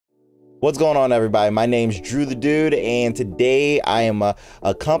What's going on, everybody? My name's Drew the Dude, and today I am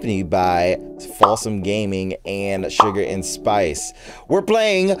accompanied by Folsom Gaming and Sugar and Spice. We're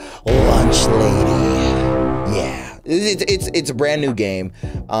playing Lunch Lady. Yeah, it's a brand new game.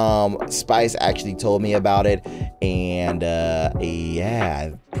 Spice actually told me about it, and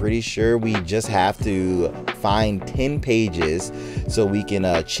yeah, pretty sure we just have to find 10 pages so we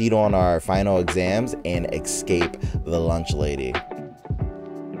can cheat on our final exams and escape the Lunch Lady.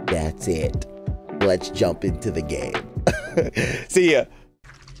 That's it. Let's jump into the game. See ya.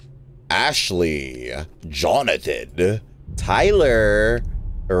 Ashley, Jonathan, Tyler,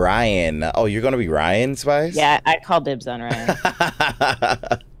 Ryan. Oh, you're gonna be Ryan, Spice? Yeah, I call dibs on Ryan.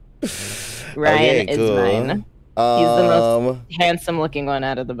 Ryan is mine. He's the most handsome-looking one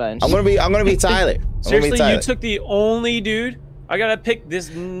out of the bunch. I'm gonna be Tyler. Seriously, you took the only dude. I gotta pick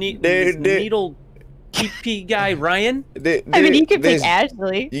this needle. PP guy Ryan. I mean, you can pick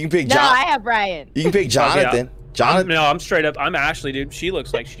Ashley. You can pick. No, I have Ryan. You can pick Jonathan. Jonathan. No, I'm straight up. I'm Ashley, dude. She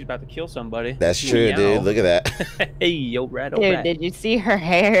looks like she's about to kill somebody. That's true, dude. Look at that. Hey, yo, rat. Dude, did you see her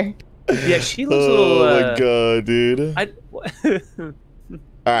hair? Yeah, she looks a little. Oh my god, dude.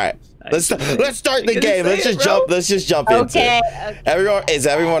 All right, let's start the game. Let's just jump. Let's just jump into it. Okay. Is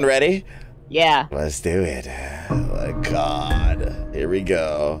everyone ready? Yeah. Let's do it. Oh my god. Here we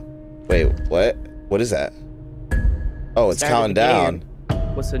go. Wait, what? What is that? Oh, it's counting down.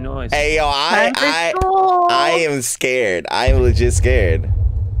 What's the noise? Hey, yo, I am scared. I am legit scared.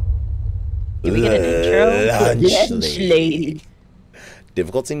 Did we get an intro? Lunch Lady.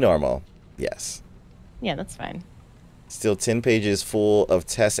 Difficulty normal. Yes. Yeah, that's fine. Still 10 pages full of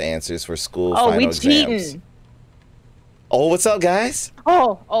test answers for school final exams. Cheating. Oh, what's up, guys?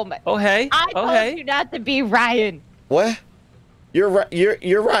 Oh my. Oh, hey. I told you not to be Ryan. What? You're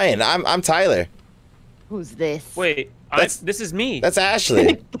Ryan. I'm Tyler. Who's this? Wait, this is me. That's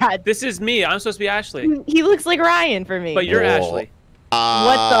Ashley. God. This is me. I'm supposed to be Ashley. He looks like Ryan for me. But you're Ashley.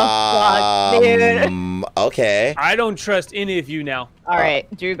 What the fuck, dude? Okay. I don't trust any of you now. All right,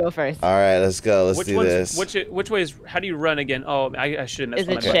 Drew, go first. All right, let's go. Let's do this. Which way is? How do you run again? Oh, I should have messed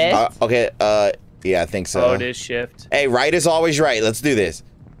with my shift? Okay. Yeah, I think so. Oh, it is shift. Hey, right is always right. Let's do this.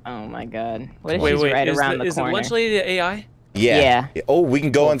 Oh my god. What if she's right around the corner? Is the Lunch Lady the AI? Yeah. Oh, we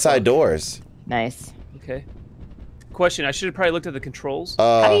can go inside doors. Nice. Okay. Question: I should have probably looked at the controls.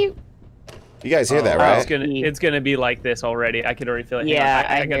 How do you? You guys hear that, right? It's gonna be like this already. I could already feel it. Yeah,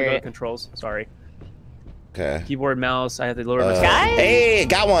 I gotta go to controls. Sorry. Okay. Keyboard, mouse. I have to lower my. Guys? Hey,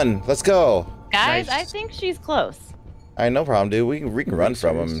 got one. Let's go. Guys, Nice. I think she's close. All right, no problem, dude. We can run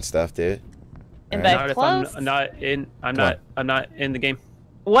from them and stuff, dude. And Not by if close. I'm not in the game.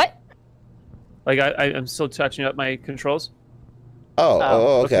 What? Like I'm still touching up my controls.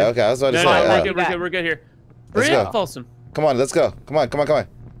 Oh, okay. I was about to say. We're good here. Let's Hurry go. up, Folsom. Come on, let's go. Come on.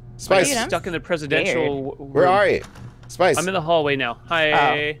 Spice. I'm stuck in the presidential. Where are you? Spice. I'm in the hallway now.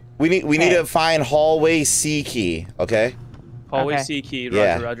 Hi. We need to find hallway C key, okay? Hallway C key.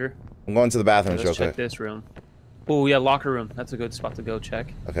 Roger. I'm going to the bathroom real Let's quick. check this room. Oh yeah, locker room. That's a good spot to go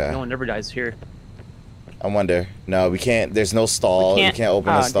check. Okay. No one never dies here. I wonder. No, we can't. There's no stall. We can't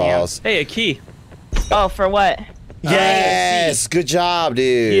open the stalls. Damn. Hey, a key. Oh, for what? Yes. Good job,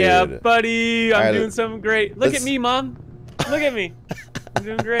 dude. Yeah, buddy. I'm doing something great. Look at me, Mom. Look at me. I'm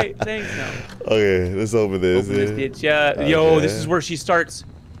doing great. Thanks. No. Okay, let's open this. Open this bitch. Yeah. Okay. Yo, this is where she starts.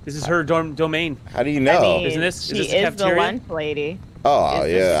 This is her domain. How do you know? I mean, Isn't this? She is the lunch lady. Oh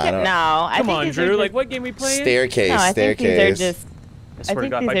yeah. I don't... No, Come on, Drew. Like, what game we playing? Staircase. No, I think these are just. I swear to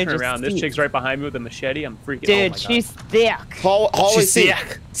God, if I turn around, this chick's right behind me with a machete. I'm freaking. Dude, she's thick. Hallway C.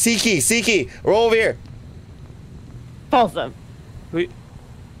 C key. We're over here. Folsom.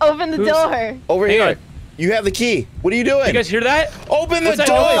 Open the door. Over here. You have the key. What are you doing? You guys hear that? Open the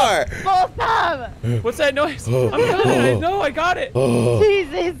door. Folsom. What's that noise? I'm coming. I know. I got it.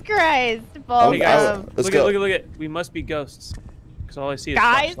 Jesus Christ. Folsom. Hey guys, look at. We must be ghosts. Because all I see is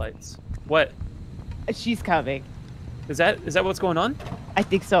flashlights. What? She's coming. Is that what's going on? I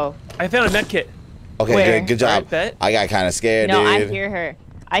think so. I found a med kit. Okay, good job. Right, I got kind of scared, dude. No, I hear her.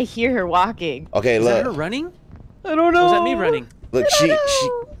 I hear her walking. Okay, look. Is that her running? I don't know. Or is that me running? Look,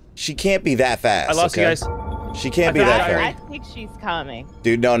 she can't be that fast. I lost you guys. She can't be that fast. I think she's coming.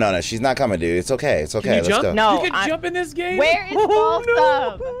 Dude, no. She's not coming, dude. It's okay. It's okay. Can you jump? Let's go. No, you can jump in this game? Where is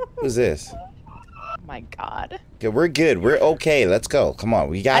Folsom? Who's this? Oh my god. Okay, we're good. We're okay. Let's go. Come on,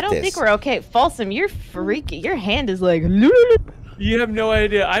 we got this. I don't think we're okay. Folsom, you're freaky. Your hand is like. You have no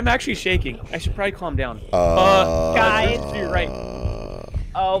idea. I'm actually shaking. I should probably calm down. Guys. You're right.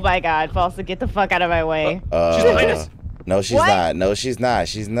 Oh my god, Folsom, get the fuck out of my way. She's behind us. No, she's not. No, she's not.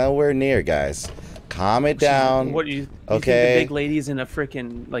 She's nowhere near, guys. Calm it down. What you okay. think the big lady's in a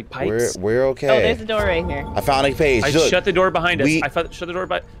freaking like pipes? We're okay. Oh, there's a door right here. I found a page. I Look, shut the door behind us. Shut the door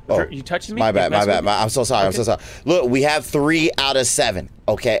by. Oh, you touching me? My bad. I'm so sorry. Okay. I'm so sorry. Look, we have 3 out of 7.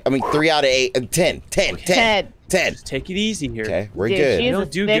 Okay. I mean 3 out of 8. 10. 10. 10. 10. Just take it easy here. Okay, we're Dude, good. She's You a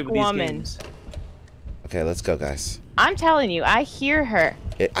don't do thick good with these woman. games. Okay, let's go, guys. I'm telling you, I hear her.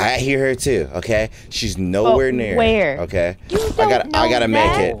 I hear her too. Okay, she's nowhere near. Where? Okay, You I don't gotta know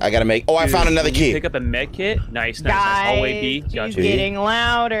make that? it. I gotta make. Oh, I found another Can you key. pick up a med kit. Nice. Guys, Hallway B. she's Gotcha. getting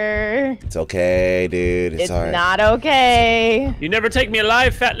louder. It's okay, dude. It's alright. Not okay. You never take me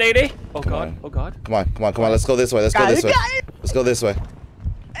alive, fat lady. Oh Come god. on. Oh god. Come on. Let's go this way. Let's go this way. Let's go this way.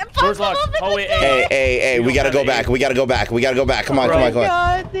 Door's locked. Hallway A. Hey, we gotta go back. We gotta go back. Come on.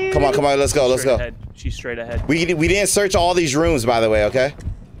 God, dude. Come on. Let's go. She's straight ahead. We didn't search all these rooms, by the way. Okay.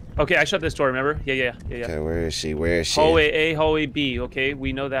 Okay, I shut this door. Remember? Yeah. Okay, where is she? Hallway A, hallway B. Okay,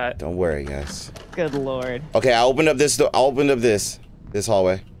 we know that. Don't worry, guys. Good lord. Okay, I opened up this door. I opened up this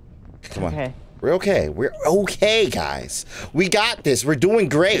hallway. Come on. Okay. We're okay, guys. We got this. We're doing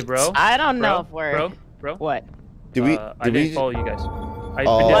great. Hey, bro. I don't know if we're. Bro. What? I didn't follow you guys. I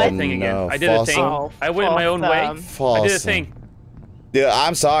Oh, did a thing again. no. I did a thing. False. I went my own way. False. I did a thing. Dude,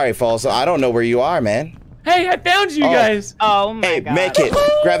 I'm sorry, False. I don't know where you are, man. Hey, I found you guys. Oh my Hey, god. med kit.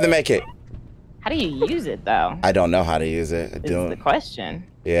 Grab the med kit. How do you use it though? I don't know how to use it. I Is the don't. question.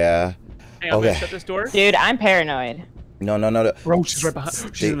 Yeah. Hey, I'm gonna Okay. shut this door. Dude, I'm paranoid. No. Bro, she's right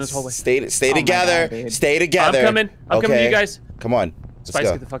behind. She's in this hallway. Stay my together. God, dude. Stay together. I'm coming to you guys. Come on. Let's Spice,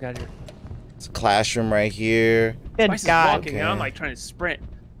 go. get the fuck out of here. It's a classroom right here. Good Spice is god. walking, and I'm like trying to sprint.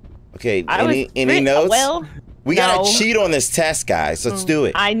 Okay. I was Any notes? Well, we no. gotta cheat on this test, guys. Let's do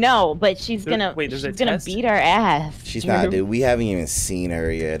it. I know, but she's There- gonna. wait, there's a she's gonna test? beat our ass. She's not, dude. We haven't even seen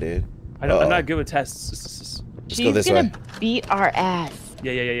her yet, dude. I'm not good with tests. Let's go this gonna way. beat our ass.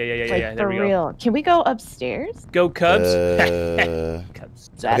 Yeah. Like There for we go. real. Can we go upstairs? Go Cubs. Is Cubs.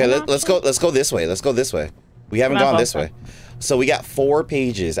 that Okay, an let's option? go. Let's go this way. Let's go this way. We haven't Come on, gone this False. way. So we got 4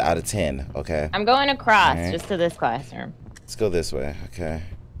 pages out of 10. Okay. I'm going across Alright. just to this classroom. Let's go this way. Okay.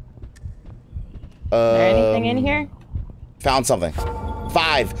 Is there anything in here? Found something.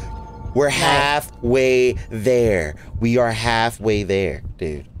 5. We're halfway there. We are halfway there,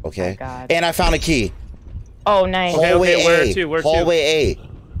 dude. Okay. Oh, God. And I found a key. Oh, nice. Okay, Hallway where A. to? Where to? Hallway A.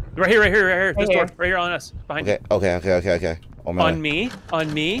 Right here. This here. door. Right here on us. Behind Okay. Okay. Oh my. you.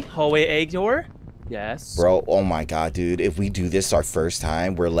 On me. Hallway A door. Yes. Bro, oh my god, dude. If we do this our first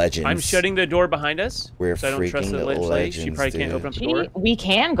time, we're legends. I'm shutting the door behind us. We're so I don't trust freaking the lady. She legends, probably can't dude. open up the door. We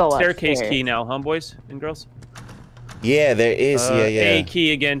can go Staircase upstairs. key now, huh, boys and girls? Yeah, there is. Yeah. A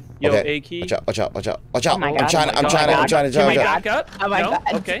key again. Yo, Okay. A key. Watch out. Oh my God, I'm trying oh my God. to. Can we God. back up? Oh my no?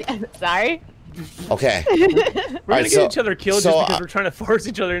 god. Okay. Sorry. Okay. We're gonna Alright, get so- each other killed so, just because we're trying to force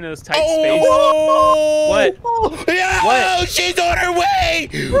each other into this tight Oh! What? Yeah, What? she's on her way.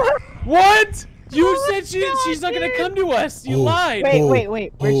 space. What? You said she's not gonna come to us. You lied. Wait.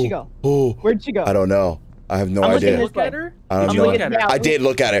 Where'd she go? Where'd she go? I don't know. I have no I'm looking idea. this Look at her. I don't Did you know. look at her? Yeah. I did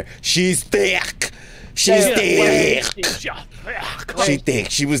look at her. She's thick. She's thick. She's thick.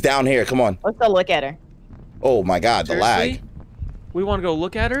 She was down here. Come on. Let's go look at her. Oh my god, the lag. Seriously? We want to go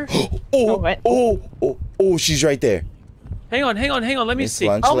look at her? Oh, she's right there. Hang on. Let me Miss see.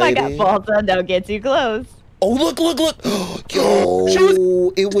 Lunch Oh my Lady. god, Falsa, don't get too close. Oh, look. Yo,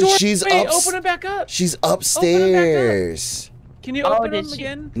 she's Wait, up. open it back up. She's upstairs. Can you Oh, open did them she-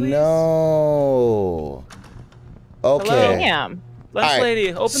 again, please? No. Okay. Hello? Damn. Lunch Alright,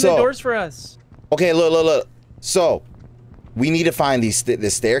 lady, open so- the doors for us. Okay, look. So, we need to find this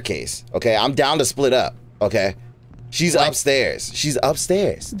staircase. Okay, I'm down to split up. Okay, she's upstairs. She's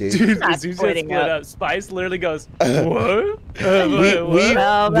upstairs, dude. Dude, Not as you just splitting split up. up, Spice literally goes, what? we-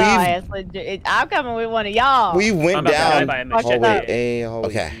 No, We've- it's legit. I'm coming with one of y'all. We went I'm about to die down by a machete. hallway A.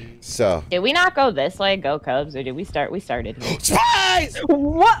 Okay, so Did we not go this way, go Cubs, or did we start? We started here. Spice!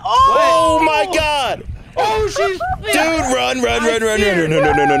 What? Oh my God! Oh, she's Dude, run! No.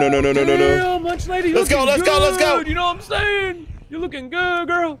 No! Lunch lady, Let's go, let's go. good. You know what I'm saying? You're looking good,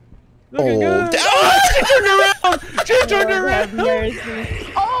 girl. Looking Oh, good. oh, She turned around. She turned Lord have around. mercy.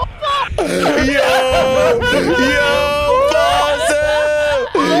 Oh, fuck! Yo, Fonzo!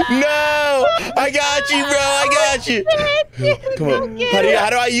 No! I got you, bro. I got you. Come on. How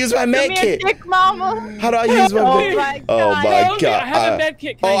do I use my med Give me a kit? dick, mama. How do I use my Oh med my Oh god. my Okay, God. I have a med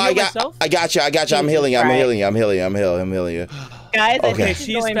kit. Can I heal myself? I got you. I'm healing. I'm healing you. Guys, I Okay. think She's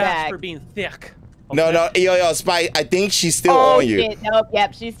she's going fast back. for being thick. No, Okay? yo, Spike. I think she's still Oh on you. shit! Nope.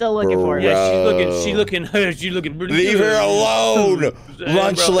 Yep. She's still looking for me. Yeah, Bro. she's looking pretty Leave good. her alone,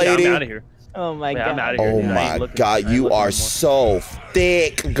 lunch Bro, yeah, lady. I'm out of here. Oh my Yeah, god. I'm out of here. Oh dude. I ain't my looking- I god, ain't you looking are anymore. so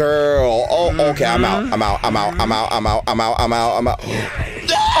thick, girl. Oh, okay, I'm out. I'm out. I'm out. I'm out. I'm out. I'm out. I'm out. I'm out.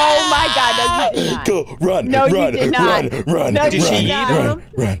 Oh my god, no, you did not. Go, run, No, you run, did not. run, No, run, you run, did not.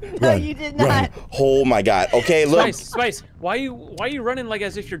 run, No, run, you did run. not. Oh my god. Okay, look, Spice, why you running like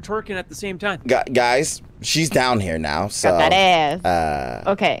as if you're twerking at the same time? guys, she's down here now. So, Got that ass.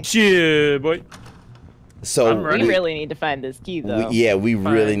 Okay. Shit, boy. So I'm running. We really need to find this key, though. we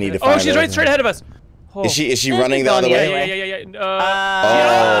really need to find. Oh, she's her. right straight ahead of us. Oh. Is she She's running the going other the way? other way. Yeah.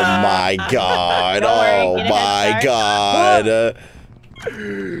 Oh my god. Don't worry, Oh get a my head god.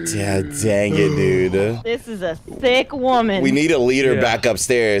 Yeah, dang it, dude. This is a sick woman. We need a leader Yeah. back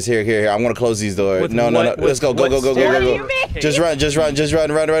upstairs. Here. I'm gonna close these doors. With No. what- Let's go. Go. what What do you stair? mean? Just run.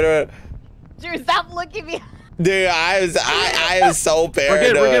 Drew, stop looking me. Dude, I am so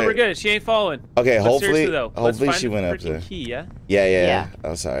paranoid. We're good. She ain't following. Okay, But hopefully, seriously, though, let's hopefully find she the went up freaking there. Key, yeah. Yeah. Yeah.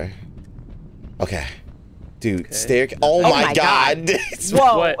 Oh, sorry. Okay, dude, Okay. staircase. Oh, Oh my my god.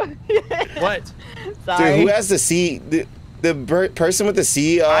 Whoa. What? What? Sorry. Dude, who has the C? The person with the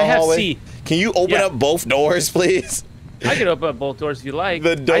C I have hallway? C. Can you open Yeah. up both doors, please? I can open up both doors if you like.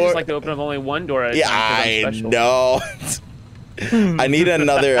 The I door- just like to open up only one door at a Yeah, time 'cause I I'm special. know. I need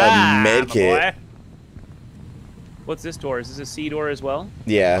another med my kit. boy. What's this door? Is this a C door as well?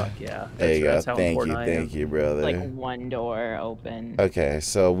 Yeah. Fuck yeah. There you go. That's how Thank important I am. thank you, brother. Like one door open. Okay,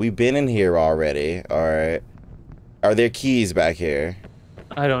 so we've been in here already. All right. Are there keys back here?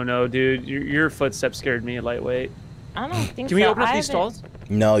 I don't know, dude. Your footsteps scared me, lightweight. I don't think Can we so. open up I these haven't- stalls?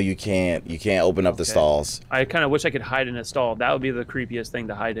 No, you can't. You can't open up the Okay. stalls. I kind of wish I could hide in a stall. That would be the creepiest thing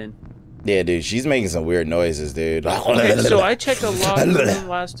to hide in. Yeah, dude, she's making some weird noises, dude. Okay, so I checked a locker room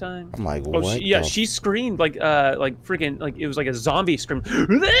last time. I'm like, Oh, what? yeah, the- she screamed like freaking, like it was like a zombie scream,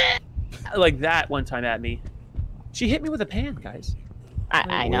 like that one time at me. She hit me with a pan, guys.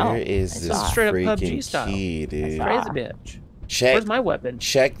 I know. Where is I this saw it. Straight up freaking PUBG style. key, dude? saw Crazy Ah. bitch. Check. Where's my weapon?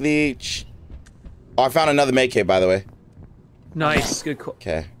 Check the. Oh, I found another med kit, by the way. Nice, good call.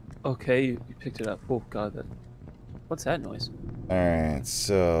 Okay. Okay, you picked it up. Oh god, what's that noise? All right.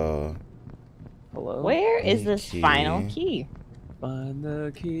 So. Hello. Where is this Key. final key? Find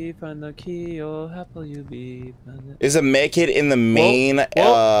the key, oh happy will you be. There's a med kit in the main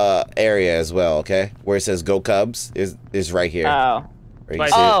area as well. Okay, where it says "Go Cubs" is right here. Oh. Right, you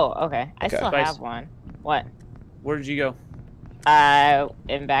Spice. see it? Oh, okay. I Okay. still Spice. have one. What? Where did you go?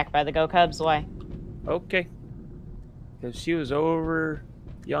 I'm back by the Go Cubs. Why? Okay. Because she was over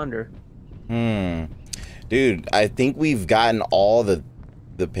yonder. Dude, I think we've gotten all the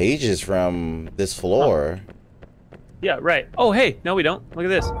pages from this floor. Yeah, right. Oh, hey, no, we don't. Look at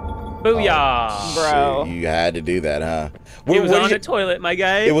this. Booyah! Bro. Shit, you had to do that, huh? It was What on did the toilet, my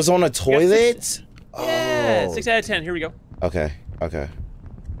guy. It was on a toilet? Yeah, Oh. 6 out of 10. Here we go. Okay.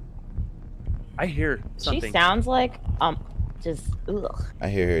 I hear something. She sounds like just ugh. I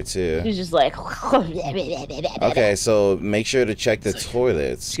hear her too. She's just like Okay, so make sure to check the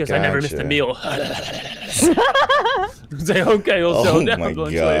toilets. She goes, I never missed a Gotcha. meal. Say, okay, we'll Oh settle down, my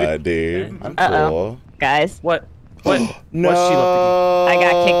lunch god, lady. dude. I'm Uh-oh. cool. Guys. What? What? No. What's she looking I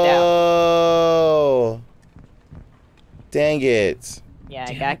got kicked out. Oh. Dang it. Yeah, I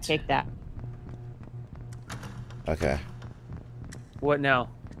Damn got it. kicked out. Okay. What now?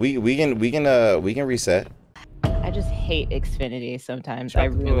 We can reset. I just hate Xfinity sometimes. I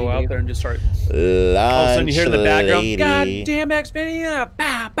Go really out do. there and just start. Lunch All of a sudden you hear in the background, lady. God damn Xpedia!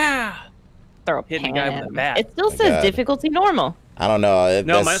 Bow, bow. Throw a Hitting pan the guy at with a him. bat. It still My says God. difficulty normal. I don't know. No,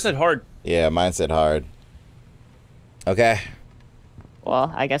 that's- mine said hard. Yeah, mine said hard. Okay.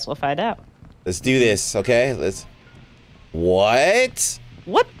 Well, I guess we'll find out. Let's do this, okay? Let's. What?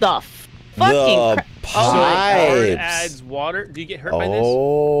 What the fucking The So hard pipes. adds water. Do you get hurt by this?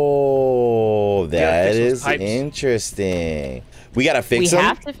 Oh, that fix those is pipes. interesting. We gotta we fix them.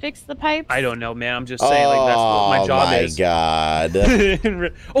 have to fix the pipes? I don't know, man. I'm just saying, like that's what my job is. God.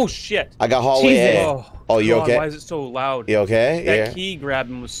 Oh shit! I got hallway Jesus. A. Oh, you God, okay? Why is it so loud? You okay? That Yeah. key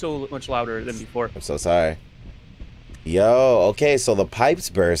grabbing was so much louder than before. I'm so sorry. Yo, okay, so the pipes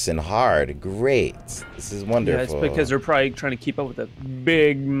bursting hard. Great. This is Yeah, wonderful. it's because they're probably trying to keep up with the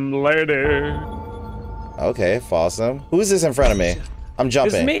big lady. Okay, awesome. Who's this in front of me? I'm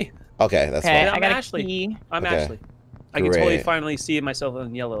jumping. This is me. Okay, that's Okay, fine. I'm I got Ashley. a key. I'm Okay. Ashley. I can totally Great. finally see myself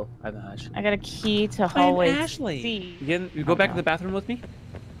in yellow. I'm Ashley. I got a key to hallway Ashley. C. You go back to the bathroom with me?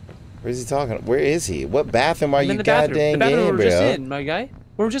 Where's he talking? Where is he? What bathroom are I'm you in the bathroom. goddamn The bathroom in, we were just bro? in, my guy.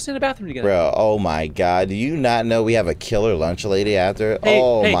 We were just in the bathroom together. Bro, oh my god. Do you not know we have a killer lunch lady after? Hey,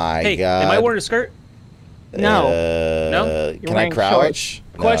 oh hey, my hey, god. Am I wearing a skirt? No. No? You're Can I wearing crouch?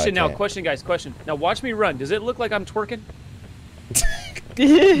 No, Question I now, can't. question guys, question. Now watch me run. Does it look like I'm twerking?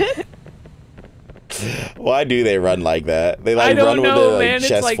 Why do they run like that? They I like don't run know, with their like, man.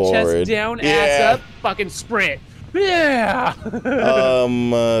 chest It's like forward. chest down, Yeah. ass up, fucking sprint. Yeah.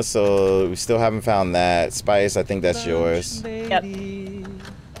 So we still haven't found that. Spice, I think that's yours. Yep.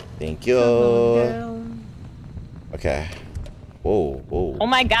 Thank you. Okay. Whoa, whoa. Oh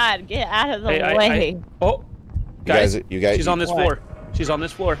my God! Get out of the Hey, way. Oh, guys, you guys. she's on this floor. She's on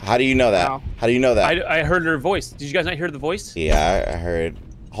this floor. How do you know that? Wow. How do you know that? I heard her voice. Did you guys not hear the voice? Yeah, I heard.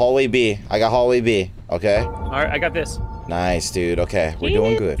 Hallway B. I got hallway B. Okay. All right, I got this. Nice, dude. Okay, we're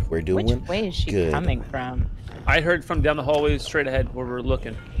doing good. We're doing Which way is she good. coming from? I heard from down the hallway straight ahead where we're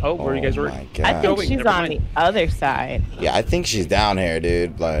looking. Oh, where you guys were? my I God. think Wait, she's never on mind. the other side. Yeah, I think she's down here,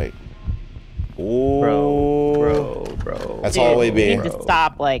 dude. Like, ooh. Bro. That's Dude, hallway we B. need to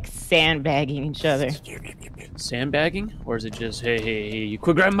stop like sandbagging each other. Sandbagging? Or is it just, hey, you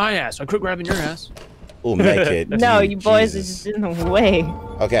quit grabbing my ass. I quit grabbing your ass. Ooh, make it. No, dude, you boys Jesus. are just in the way.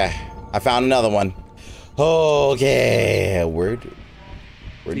 Okay, I found another one. Okay, we're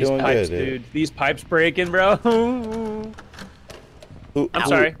These doing pipes, good, dude. These pipes breaking, bro. Who, I'm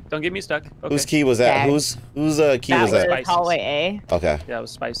sorry. Don't get me stuck. Okay. Whose key was that? Tag. Whose key was That that? was Spices. hallway A. Okay, Yeah, it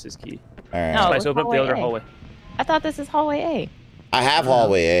was Spice's key. all right. No. Spice, it's open up the other hallway A. hallway. I thought this is hallway A. I have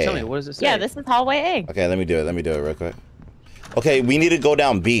hallway A. Tell me, what does it say? Yeah, this is hallway A. Okay, let me do it. Let me do it real quick. Okay, we need to go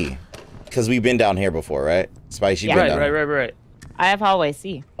down B, because we've been down here before, right? Spice, you've Yeah. been down. Right. I have hallway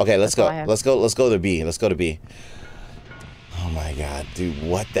C. Okay, let's That's all go. I have. Let's go to B. Let's go to B. Oh my God, dude,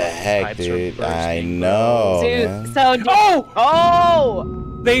 what the heck, Pipes are dude? I bursting, know. Dude, man. so Oh!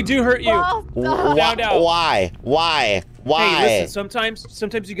 Oh! They do hurt you. Oh, stop. Found out. Why? Hey, listen,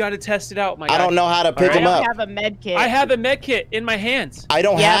 sometimes you gotta test it out, my guy. I don't know how to pick I them don't up. have a med kit. I have a med kit in my hands. I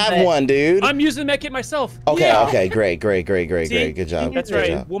don't Yeah, have but- one, dude. I'm using the med kit myself. Okay, Yeah. okay, great. See? Good job. That's good right.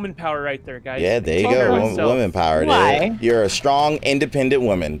 job. Woman power right there, guys. Yeah, there you Take care go. of Woman, myself. power, dude. Why? You're a strong, independent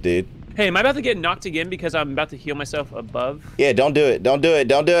woman, dude. Hey, am I about to get knocked again because I'm about to heal myself above? Yeah, don't do it. Don't do it.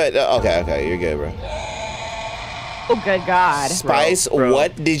 Don't do it. Okay, you're good, bro. Oh, good God. Spice, Bro.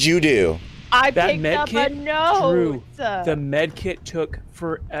 what did you do? I That picked med up kit, a note. Drew, the med kit took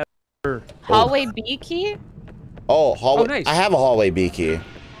forever. Hallway B key? Oh, hallway. Oh, nice. I have a hallway B key.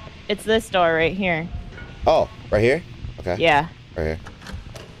 It's this door right here. Oh, right here? Okay. Yeah. Right here.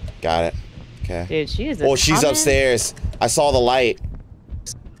 Got it. Okay. Dude, she is Oh, she's coming. upstairs. I saw the light.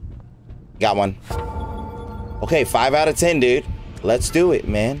 Got one. Okay, 5 out of 10, dude. Let's do it,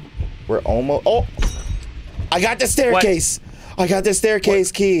 man. We're almost. Oh, I got the staircase. I got the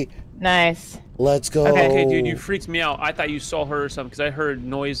staircase key. Nice. Let's go. Okay, dude, you freaked me out. I thought you saw her or something because I heard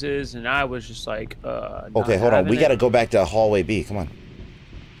noises and I was just like, Okay, hold on. We gotta go back to hallway B. Come on.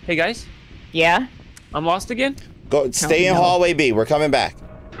 Hey guys, Yeah? I'm lost again. Go. Stay in no. hallway B. We're coming back.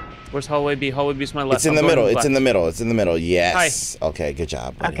 Where's hallway B? Hallway B's my left. It's in I'm the going middle. It's left. in the middle. It's in the middle. Yes. Okay. Good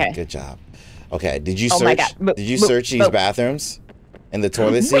job. Buddy. Okay. Good job. Okay. Did you Oh my search? God. Did you search these bathrooms and the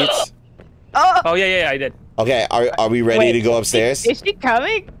toilet seats? Oh! Oh yeah, I did. Okay. Are we ready Wait, to go upstairs? Is she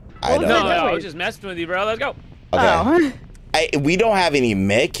coming? I What don't was No, know. I I doing? was just messing with you, bro. Let's go. Okay. Oh. We don't have any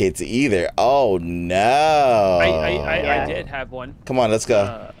med kits either. Oh no. Yeah. I did have one. Come on, let's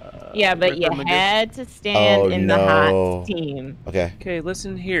go. Yeah, but you recommended. had to stand Oh, in the no. hot steam. Okay. Okay,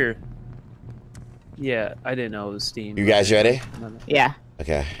 listen here. Yeah, I didn't know it was steam. You guys ready? No. Yeah.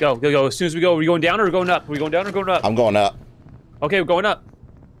 Okay. Go. As soon as we go, are we going down or going up? Are we going down or going up? I'm going up. Okay, we're going up.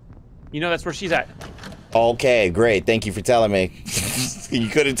 You know that's where she's at. Okay, great. Thank you for telling me. You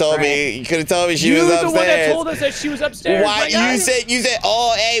could have told me. You could have told me she You're was the upstairs. one that told us that she was upstairs. Why my guy. you said?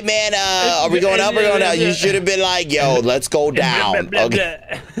 Oh, hey man, are we going up or going down? You should have been like, yo, let's go down.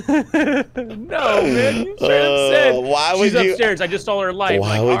 Okay. No, man. You straight up said why would she's you? upstairs. I just saw her live.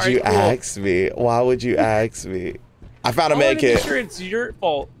 Why like, would all right, you cool. ask me? Why would you ask me? I found a I want med to make kit. sure it's your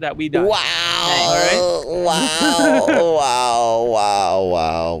fault that we died. Wow.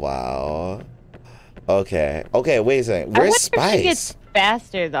 Wow. Okay. Okay, wait a second. I Where's wonder if she gets Spice?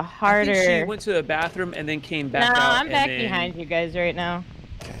 faster the I harder. think she went to the bathroom and then came No, back out. I'm back and then, behind you guys right now.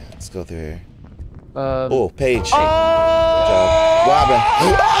 Okay, let's go through here. Oh, Paige. Oh! What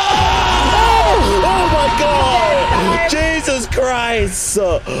happened? Oh my God! Jesus Christ!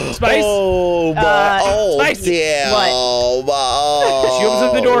 Spice? Oh my! Spice. Yeah! What? Oh my! she opens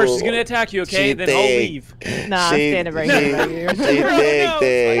up the door. She's gonna attack you. Okay, She then I'll thick. leave. Nah, I'm standing right here. She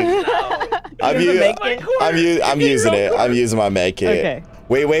thick. I'm using it. I'm using my med kit. Okay.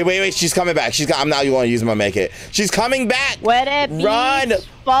 Wait. She's coming back. I'm not going to use my med kit. She's coming back. What up, beach? Run!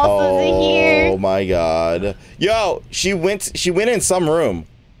 Falsas are here. Oh my God! Yo, she went in some room.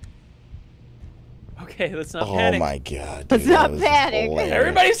 Okay, let's not Oh panic. my God! Let's dude, not that was panic. hilarious.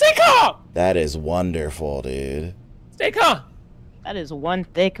 Everybody, stay calm. That is wonderful, dude. Stay calm. That is one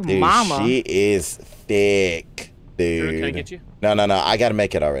thick Dude, mama. she is thick, dude. Drew, can I get you? No. I gotta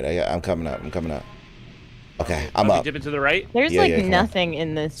make it already. I'm coming up. Okay, I'm up. Dip it to the right. There's Yeah, like come on. nothing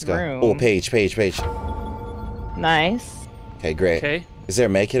in this room. Oh, page. Nice. Okay, great. Okay. Is there a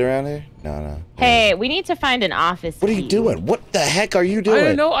make it around here? No. Hey, we need to find an office What are you key. doing? What the heck are you doing? I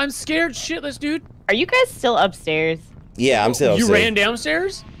don't know. I'm scared shitless, dude. Are you guys still upstairs? Yeah, I'm still You upstairs. ran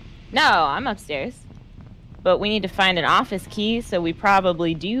downstairs? No, I'm upstairs. But we need to find an office key, so we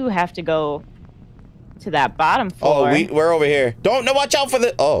probably do have to go to that bottom floor. Oh, we're over here. No, watch out for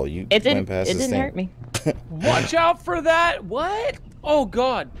the. Oh, you It went past didn't this thing. hurt me. Watch out for that. What? Oh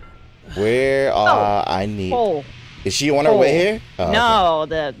God. Where I need. Oh. Is she on her way here? Oh, okay. No,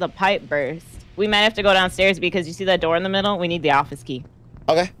 the pipe burst. We might have to go downstairs because you see that door in the middle? We need the office key.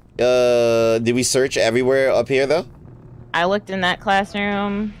 Okay. Did we search everywhere up here though? I looked in that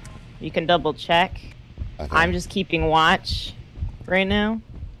classroom. You can double check. Okay. I'm just keeping watch right now.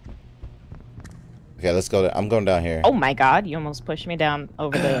 Okay, let's go. I'm going down here. Oh my god, you almost pushed me down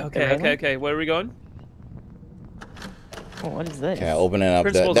over the Okay. Where are we going? Oh, what is this? Okay, opening up.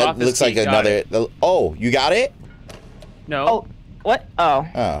 Principal's That office looks like key, got another. Oh, you got it? No. Oh, what? Oh.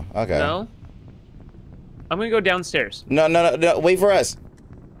 Oh, okay. No. I'm gonna go downstairs. No. Wait for us.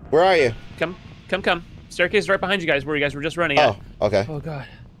 Where are you? Come. Staircase is right behind you guys, where you guys were just running at. Oh, okay. Oh God.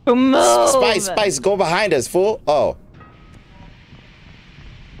 Move. Spice, go behind us, fool. Oh.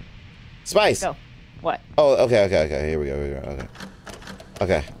 Spice. Go. What? Oh, okay. Here we go.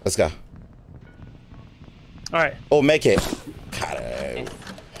 Okay, let's go. All right. Oh, make it. God,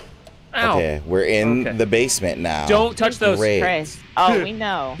 Ow. okay, we're in Okay. the basement now. Don't touch those. Great. Christ. Oh, we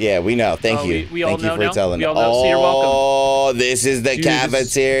know. Yeah, we know. Thank Oh, you. we all Thank you know for now? telling We us. all know, so you're welcome. Oh, this is the Dude,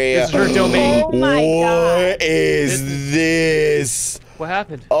 cafeteria. This is your domain. Oh my god. What is this? What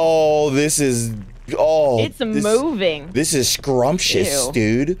happened? Oh, this is. Oh, It's moving. This is scrumptious, Ew.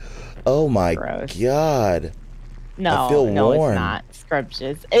 dude. Oh my Gross. god. No, I feel no, warm. it's not.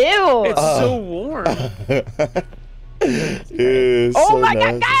 Scrumptious. Ew. It's so warm. Ew, Oh so my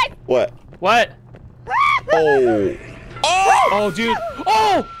god, nasty. guys! What? What? Oh. Oh! Oh, dude.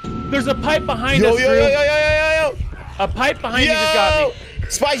 Oh! There's a pipe behind Yo, us, yo, Drew. yo, yo, yo, yo, yo. A pipe behind you just got me.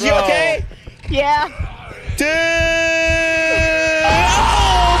 Spice, you Bro. okay? Yeah. Dude!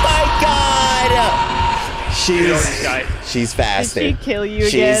 Oh my god! She's fast. Did she kill you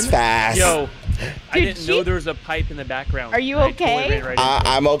She's again? fast. Yo, I Dude, didn't know there was a pipe in the background. Are you I totally okay? ran right into it.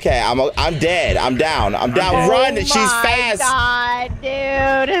 I'm okay. I'm dead. I'm down. Run! She's fast. Oh my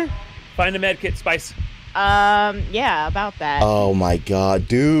god, dude. Find a med kit, Spice. Yeah, about that. Oh my god,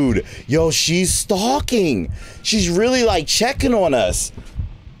 dude. Yo, she's stalking. She's really like checking on us.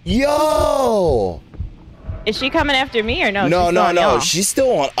 Yo. Is she coming after me or no? No, She's no, going no. y'all. She's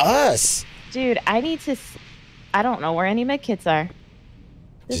still on us. Dude, I need to. I don't know where any med kits are.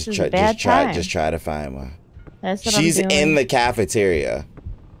 This is a bad just time. try to find one. That's what She's I'm doing. in the cafeteria.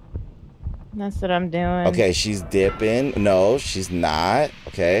 That's what I'm doing. Okay, she's dipping. No, she's not.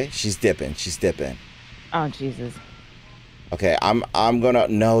 Okay, she's dipping. Oh Jesus. Okay, I'm gonna.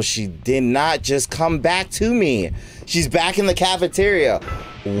 No, she did not just come back to me. She's back in the cafeteria.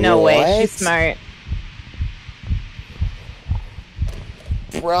 No way. What? She's smart.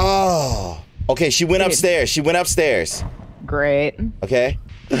 Bro. Okay, she went Dude. upstairs. Great. Okay,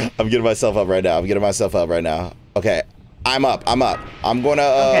 I'm getting myself up right now. Okay, I'm up. I'm gonna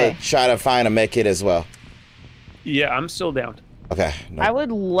Okay. try to find a med kit as well. Yeah, I'm still down. Okay. No. I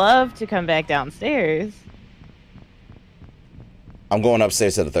would love to come back downstairs. I'm going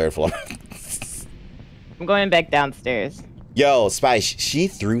upstairs to the 3rd floor. I'm going back downstairs. Yo, Spice, she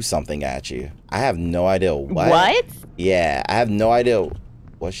threw something at you. I have no idea what. What? Yeah, I have no idea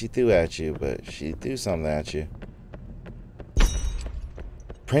what she threw at you, but she threw something at you.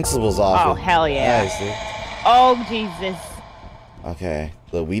 Principal's office. Oh, hell yeah. Nice, dude. Oh Jesus. Okay,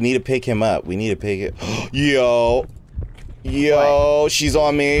 look, we need to pick him up. We need to pick it. Yo, What? she's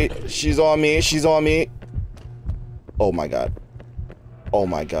on me. Oh my god. Oh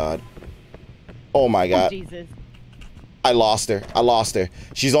my god. Jesus. I lost her.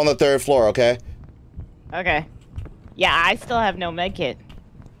 She's on the 3rd floor, okay? Okay. Yeah, I still have no med kit.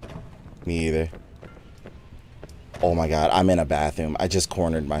 Me either. Oh my god, I'm in a bathroom. I just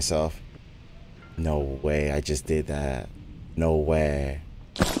cornered myself. No way, I just did that. No way.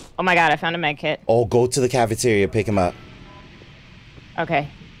 Oh my god, I found a med kit. Oh, go to the cafeteria, pick him up. Okay.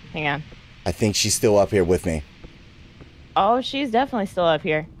 Hang on. I think she's still up here with me. Oh, she's definitely still up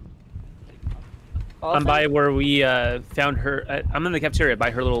here. I'm by where we found her. I'm in the cafeteria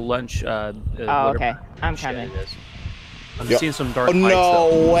by her little lunch. Oh, okay. I'm coming. I'm Yo. seeing some dark Oh, lights.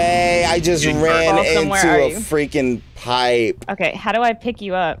 no way. I just ran Oh, somewhere into are a you? freaking pipe. Okay, how do I pick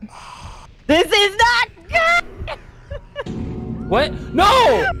you up? This is not good! What? No!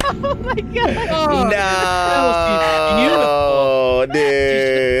 Oh my god! Oh, No,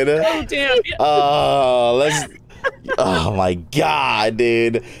 dude. Oh damn! Oh, let's. Oh my god,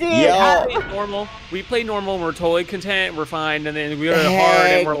 dude. Yo. Normal. We play normal. And we're totally content. We're fine. And then we go to hard,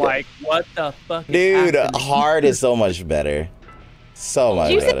 and we're like, "What the fuck?" Dude, is happening? hard is so much better. So much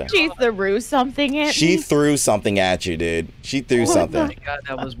Did you better. say she threw something at She me? threw something at you, dude. She threw Oh something. my god,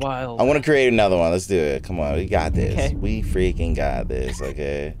 that was wild. I want to create another one. Let's do it. Come on, we got this. Okay. We freaking got this.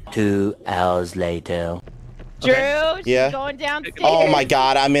 Okay. 2 hours later. Drew, she's Yeah. going downstairs. Oh my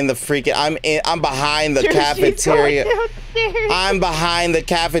god, I'm in the freaking. I'm behind the Drew, cafeteria. She's going downstairs. I'm behind the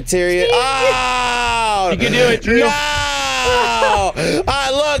cafeteria. Oh! You can do it, Drew. No!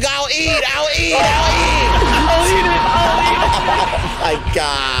 Look, I'll eat. I'll eat it. My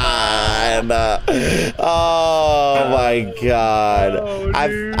God. Oh my God. Oh,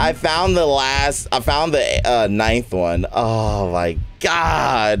 I found the ninth one. Oh my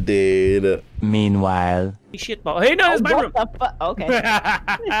God, dude. Meanwhile. Shit ball. Hey, no, it's my room. What the fuck? Okay.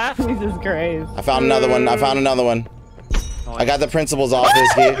 Jesus Christ. I found another one. I got the principal's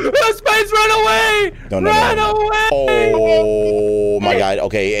office here. Spice, run away! Run away! Oh my God.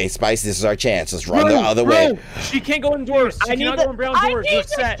 Okay, hey Spice, this is our chance. Let's run the other way. She can't go indoors. She cannot go in brown doors. We're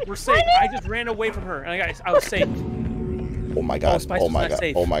set. We're safe. I just ran away from her, and I was safe. Oh my God. Spice Oh was my not God.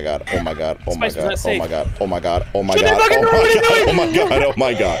 safe. Oh my God. Oh my God. Oh my Spice was God. not Oh safe. my God. Oh my God. Oh my Shut the God. fucking door, what are you doing? Oh my God. Oh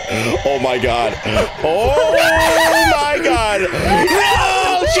my God. Oh my God. Oh my God.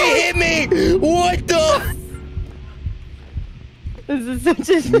 No! She hit me! What the? This is such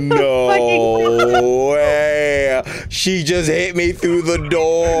a No way. She just hit me through the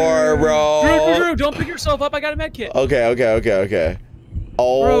door, bro. Drew, don't pick yourself up. I got a med kit. Okay.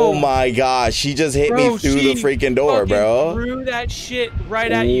 Oh Bro. my gosh, she just hit me through the freaking door, bro. Threw that shit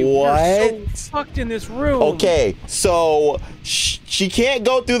right at you. What? You're so fucked in this room. Okay, so she can't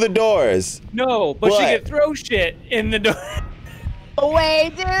go through the doors. No, but she What? can throw shit in the door.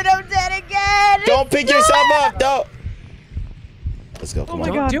 Wait, dude, I'm dead again. Don't pick yourself up. Don't. Let's go. Oh Come my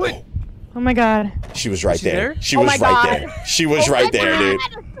on. god. Do it. Oh my god. She was right She there. there? She Oh was my right God. there. She was Oh right my there, dude.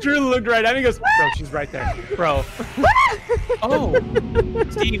 God. Drew looked right at me and goes, bro, she's right there. Bro. Oh.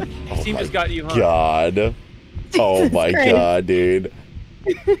 Steve my just got you, huh? God. Oh my Christ. God, dude.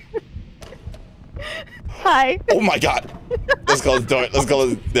 Hi. Oh my God. Let's close the door. Let's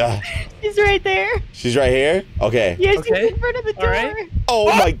go. She's right there. She's right here. Okay. Yeah, she's Okay. in front of the All door. right. Oh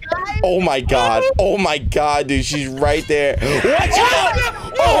my. Oh my God. Oh my God, dude. She's right there. Watch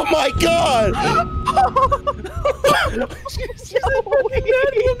out! Oh my God.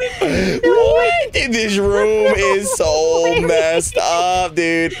 What? This room is so messed up,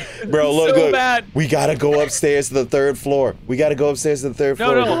 dude. Bro, look, So look. bad. We gotta go upstairs to the third floor. We gotta go upstairs to the third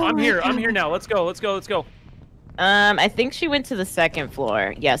floor. No, I'm here. I'm here now. Let's go. I think she went to the second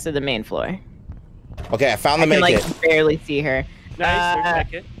floor. Yeah, so the main floor. Okay, I found the I main can kit. like barely see her. Nice. There's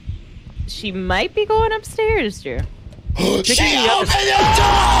that kit. She might be going upstairs, Drew. She me up. opened the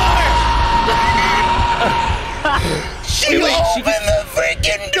door! She Wait, she opened the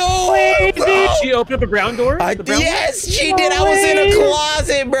freaking door, bro! Did she open up a brown door? The brown Yes, she did. I was in a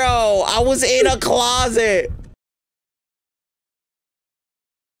closet, bro. I was in a closet.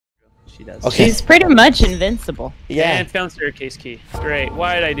 She does. Okay. She's pretty much invincible. Yeah. And found staircase key. Great.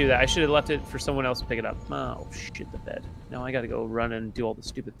 Why did I do that? I should have left it for someone else to pick it up. Oh, shit, the bed. Now I gotta go run and do all the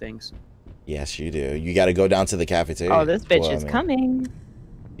stupid things. Yes, you do. You got to go down to the cafeteria. Oh, this bitch Well, I is mean, coming.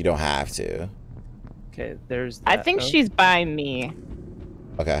 You don't have to. Okay, there's I that. think Oh. she's by me.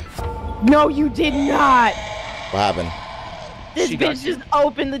 Okay. No, you did not. What happened? This She got bitch just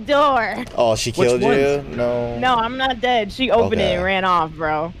opened the door. Oh, she Which killed one? you? No. No, I'm not dead. She opened Okay. it and ran off,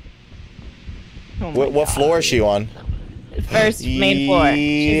 bro. Oh my What God. floor is she on? First main floor.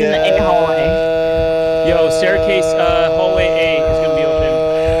 She's in the A hallway. Yo, staircase, hallway A is gonna be opening.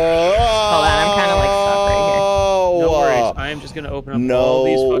 Hold on, I'm kind of like stuck right here. No worries. I am just gonna open up all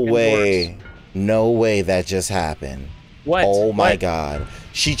these No fucking way. doors. No way that just happened. What? Oh my What? God.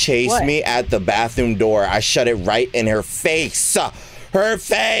 She chased What? me at the bathroom door. I shut it right in her face. Her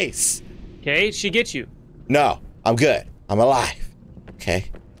face. Okay, she gets you. No, I'm good. I'm alive. Okay.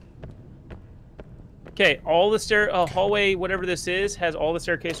 Okay, all the hallway, whatever this is, has all the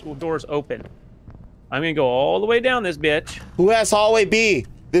staircase doors open. I'm gonna go all the way down this bitch. Who has hallway B?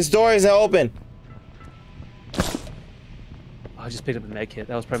 This door isn't open. Oh, I just picked up a med kit.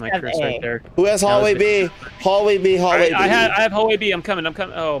 That was probably my Have curse A. right there. Who has hallway B? Hallway B, hallway B. I have hallway B. I'm coming.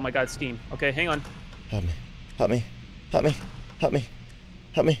 Oh my God, Steam. Okay, hang on. Help me. Help me. Help me. Help me.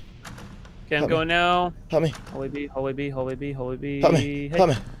 Help me. Okay, I'm Help going now. Help me. Hallway B, hallway B, hallway B, hallway B. Help me. Hey. Help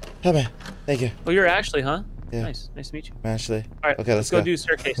me. Help me. Thank you. Oh, you're Ashley, huh? Yeah. Nice. Nice to meet you. Ashley. All right, Okay, let's go. do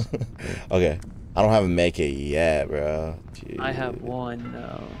staircase. Okay. I don't have a make it yet, bro. Jeez. I have one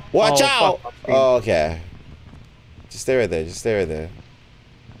now. Watch Oh, out! fuck. Oh, okay. Just stay right there. Just stay right there.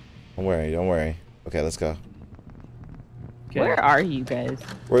 Don't worry. Don't worry. Okay, let's go. Okay. Where are you guys?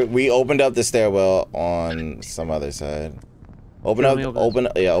 We opened up the stairwell on some other side. Open Here, up. let me open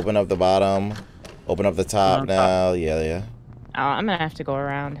Open up the bottom. Open up the top On now. top. Yeah, yeah. Oh, I'm gonna have to go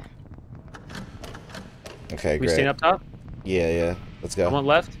around. Okay, We great. staying up top? Yeah, yeah. Let's I go. want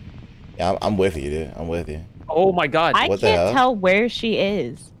left. Yeah, I'm with you, dude. I'm with you. Oh my god. I What the can't hell? tell where she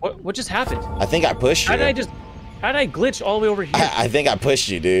is. What just happened? I think I pushed you. How did I glitch all the way over here? I think I pushed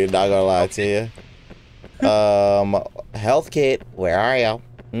you, dude. Not gonna lie to you. Health kit. Where are you?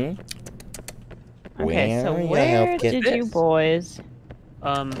 Hmm? Okay, so are ya, where health kit? did you This? boys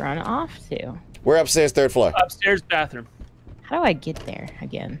Um, run off to? We're upstairs, third floor. upstairs bathroom. How do I get there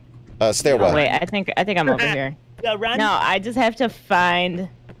again? Stairwell. Oh wait, I think I'm over here. Run. No, I just have to find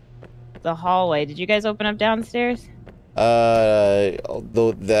the hallway. Did you guys open up downstairs? That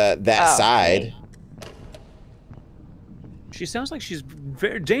Oh, side. okay. She sounds like she's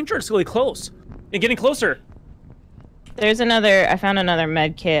very dangerously close. And getting closer. There's another. I found another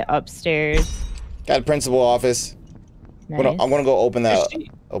med kit upstairs. Got a principal office. Nice. I'm gonna go open that.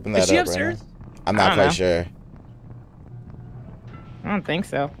 Open that Is she up upstairs? right now. I'm I not don't quite know. sure. I don't think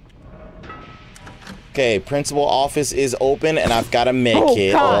so. Okay, principal office is open, and I've got a med Oh,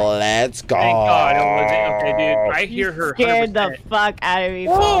 kit. God. Let's go. Thank God it wasn't. Okay, dude. I hear You her. scared 100%. the fuck out of me.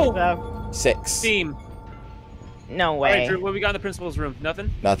 Whoa! Both. 6. Steam. No All way. right, Drew. What we got in the principal's room? Nothing.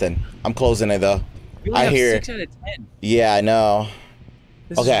 Nothing. I'm closing it though. We only I have hear. 6 out of 10. Yeah, I know.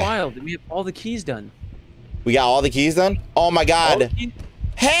 This Okay. is wild. We have all the keys done. We got all the keys done. Oh my All God. the keys-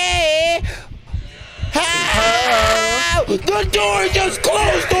 Hey! Help! The door just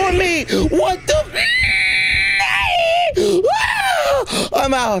closed on me! What the?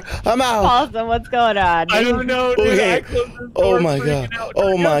 I'm out. I'm out. Awesome. What's going on? I don't know, dude. Okay. I closed this Oh door, my freaking God. out.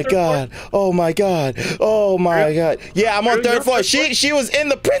 Oh Turn my down, third God. Oh my God. Oh my God. Yeah, I'm on Drew, third you're floor. on third She was in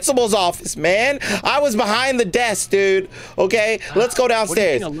the principal's office, man. I was behind the desk, dude. Okay, let's go What do you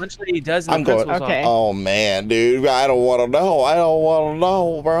downstairs. think a lunch lady does in I'm the going. principal's Okay. office? Oh man, dude. I don't want to know. I don't want to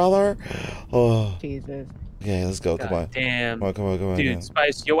know, brother. Oh. Jesus. Okay, let's go. Come on. God damn. Come on, come on, come on. Dude, come on.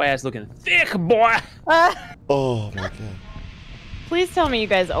 Spice, your ass looking thick, boy. Oh my God. Please tell me you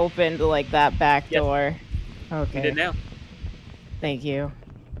guys opened like that back Yes. door. We Okay. did now. Thank you.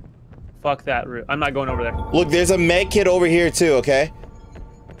 Fuck that route. I'm not going over there. Look, there's a med kit over here too. Okay.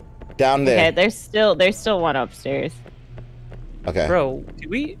 Down Okay, there. there's still one upstairs. Okay. Bro, did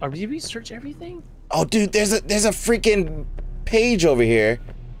we search everything? Oh, dude, there's a freaking page over here.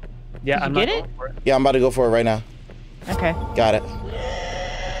 Yeah, Did I'm you not get it? going for it. Yeah, I'm about to go for it right now. Okay. Got it.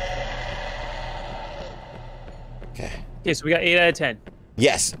 Okay. Okay, so we got 8 out of 10.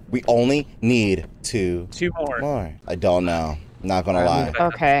 Yes, we only need 2 2 more. more. I don't know. Not gonna Alright, lie. move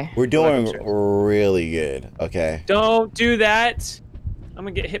back. Okay. We're doing upstairs. really good. Okay. Don't do that. I'm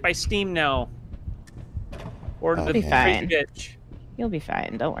gonna get hit by steam now. Or the Okay. crazy Fine. bitch. You'll be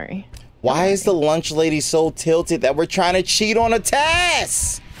fine. Don't worry. Why is the lunch lady so tilted that we're trying to cheat on a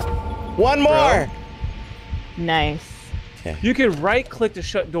test? One more. Nice. You can right click to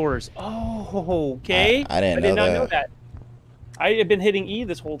shut doors. Oh, okay. I didn't did know not that. know that. I have been hitting E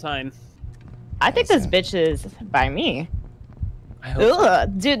this whole time. I think this bitch is by me. I hope so. Ugh,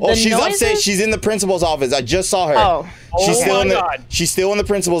 dude. Oh, the she's noises? upstairs. She's in the principal's office. I just saw her. Oh. She's Oh still my in the. God. She's still in the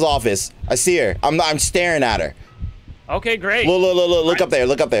principal's office. I see her. I'm staring at her. Okay, great. Look up there.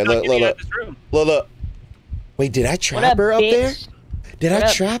 Look up there. Not Look, getting look, out of look, this room. look. Wait, did I What trap up, her up there? bitch? Did What I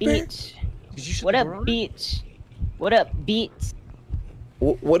up, trap her? bitch? Did you shut What the up, door on? bitch? What up, bitch?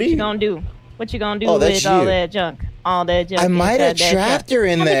 What are What you? you gonna do? What you gonna do Oh, that's with all you. that junk? All that junk. I might have inside that trapped truck? her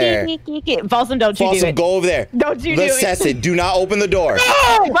in there. Folsom, don't you do False, it. go over there. Don't you Let's do it. test it. Do not open the door.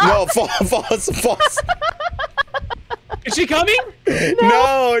 No, false. Is she coming?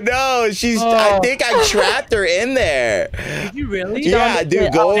 No. She's. I think I trapped her in there. Did you really? Yeah,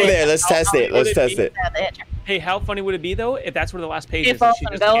 dude, go over Okay, there. Let's how test funny it. Let's would test be? it. Hey, how funny would it be though if that's where the last page If is? and she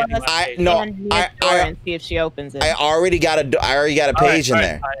Falsom, just go can't on do the last I page? no. Stand near the door and see if she opens it. I already got a page in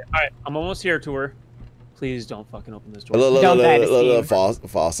there. All right. I'm almost here to her. Please don't fucking open this door. Don't die to Steve.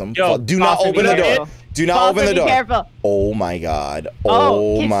 Falsum. Yo, Do not Falsum, open be the door. careful. Do not Falsum, open the be door. careful. Oh my God.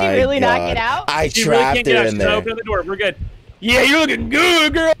 Oh, Oh can she my really God. not get out? I She really trapped can't get her out. in She's not there. opening the door. We're good. Yeah, you're looking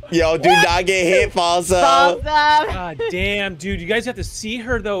good, girl. Yo, do not get hit, Falso. False up. God damn, dude. You guys have to see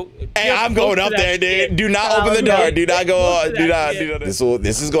her though. Hey, Get I'm close going to up that there, shit. dude. Do not open the door. Do not go on. Do not.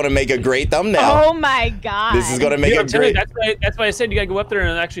 This is gonna make a great thumbnail. Oh my god. This is gonna make Dude, a I'm telling you, great. that's why I said you gotta go up there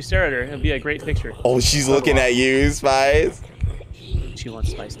and actually stare at her. It'll be a great picture. Oh, she's looking at you, Spice. She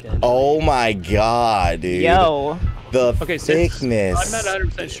wants Spice dead. Oh my god, dude. Yo. The Okay, thickness. I'm not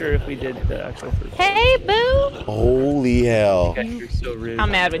 100% sure if we did the actual first. Hey, boo. Holy hell. Okay, you're so rude. How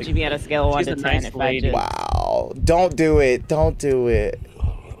mad would you be on a scale of 1 She's to a 10 nice if I lady. just... Wow. Don't do it. Don't do it.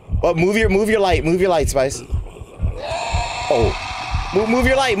 Well, move your light. Move your light, Spice. Oh. Move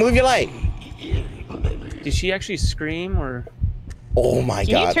your light. Move your light. Did she actually scream or? Oh my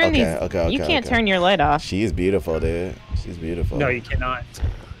Can god. you turn Okay, these... okay. You can't turn your light off. She is beautiful, dude. She's beautiful. No, you cannot.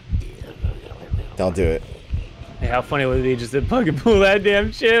 Don't do it. Hey, how funny would it be just to fucking pull that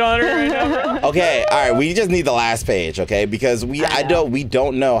damn shit on her right now, bro? Okay, all right. We just need the last page, okay? Because we know. we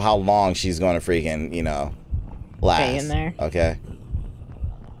don't know how long she's gonna freaking last. Stay in there. Okay.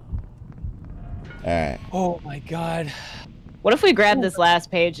 All right. Oh my god. What if we grab this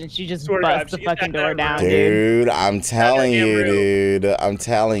last page and she just Swear to God, busts the she's fucking not door that down, dude? Dude, I'm telling goddamn you, rude. dude. I'm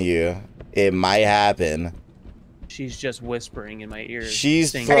telling you, it might happen. She's just whispering in my ear.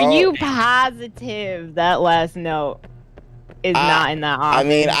 She's singing. from- Are you positive that last note is not in that office? I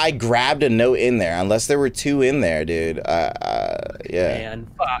mean, I grabbed a note in there, unless there were two in there, dude. Yeah. Man,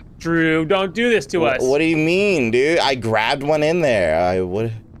 fuck, Drew, don't do this to us. What do you mean, dude? I grabbed one in there. I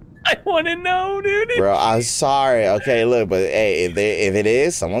would. I want to know, dude. Bro, I'm sorry. Okay, look, but hey, if it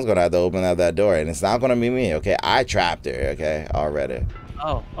is, someone's gonna have to open up that door, and it's not gonna be me. Okay, I trapped her. Okay, already.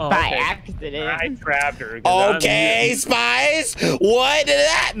 Oh, By okay. accident. I trapped her. 'cause Okay, Spice. What did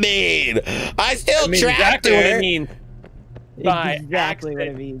that mean? I still I mean trapped exactly her. what I mean. By Exactly what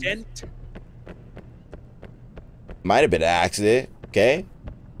it means. accident. Might have been an accident. Okay,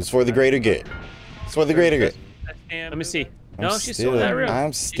 it's for the greater good. It's for the greater good. Let me see. No, she's still still, in that room.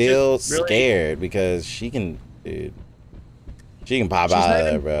 I'm She's still just really- scared because she can, dude. She can pop She's out not of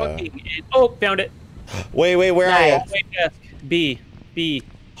there, even bro. fucking- Oh, found it. Wait, where are you? Hallway desk. B.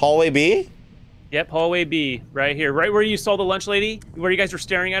 Hallway B? Yep, hallway B, right here, right where you saw the lunch lady, where you guys were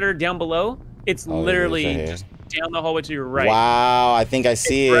staring at her down below. It's Oh, it is literally right here. just down the hallway to your right. Wow, I think I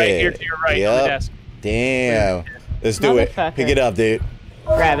see It's it. right here to your right on the Yep. desk. Damn. Let's do it. Motherfucker. Pick it up, dude.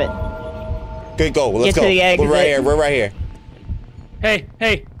 Grab it. Good, go. Let's Get to go. the exit. We're right here. We're right here. Hey,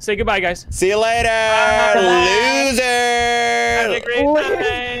 say goodbye, guys. See you later, Have loser. a great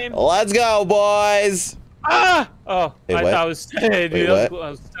time. Let's go, boys. Ah! Oh, Wait, I what? thought I was, dude, Wait, I what?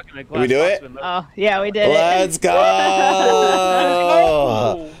 was stuck in a glass we do box it? with Oh, yeah, we did Let's it. go. go.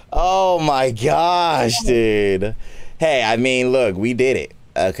 Oh my gosh, dude. Hey, I mean, look, we did it.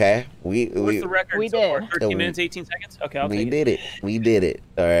 Okay, What's the record We so far? did. 13 minutes, 18 seconds? Okay, I'll we take it. did it. We did it.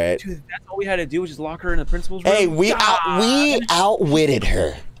 All right. Dude, that's all we had to do was just lock her in the principal's room. Hey, we God. outwitted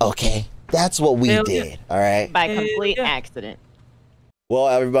her. Okay, that's what we Hell did. All right. By complete Yeah. accident. Well,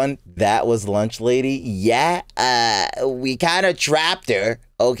 everyone, that was Lunch Lady. Yeah, we kind of trapped her,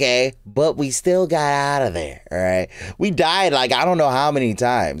 okay, but we still got out of there, all right? We died like I don't know how many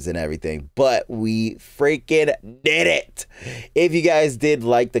times and everything, but we freaking did it. If you guys did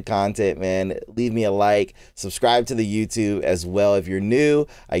like the content, man, leave me a like, subscribe to the YouTube as well. If you're new,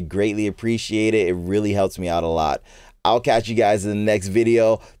 I greatly appreciate it. It really helps me out a lot. I'll catch you guys in the next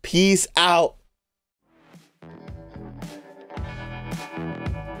video. Peace out.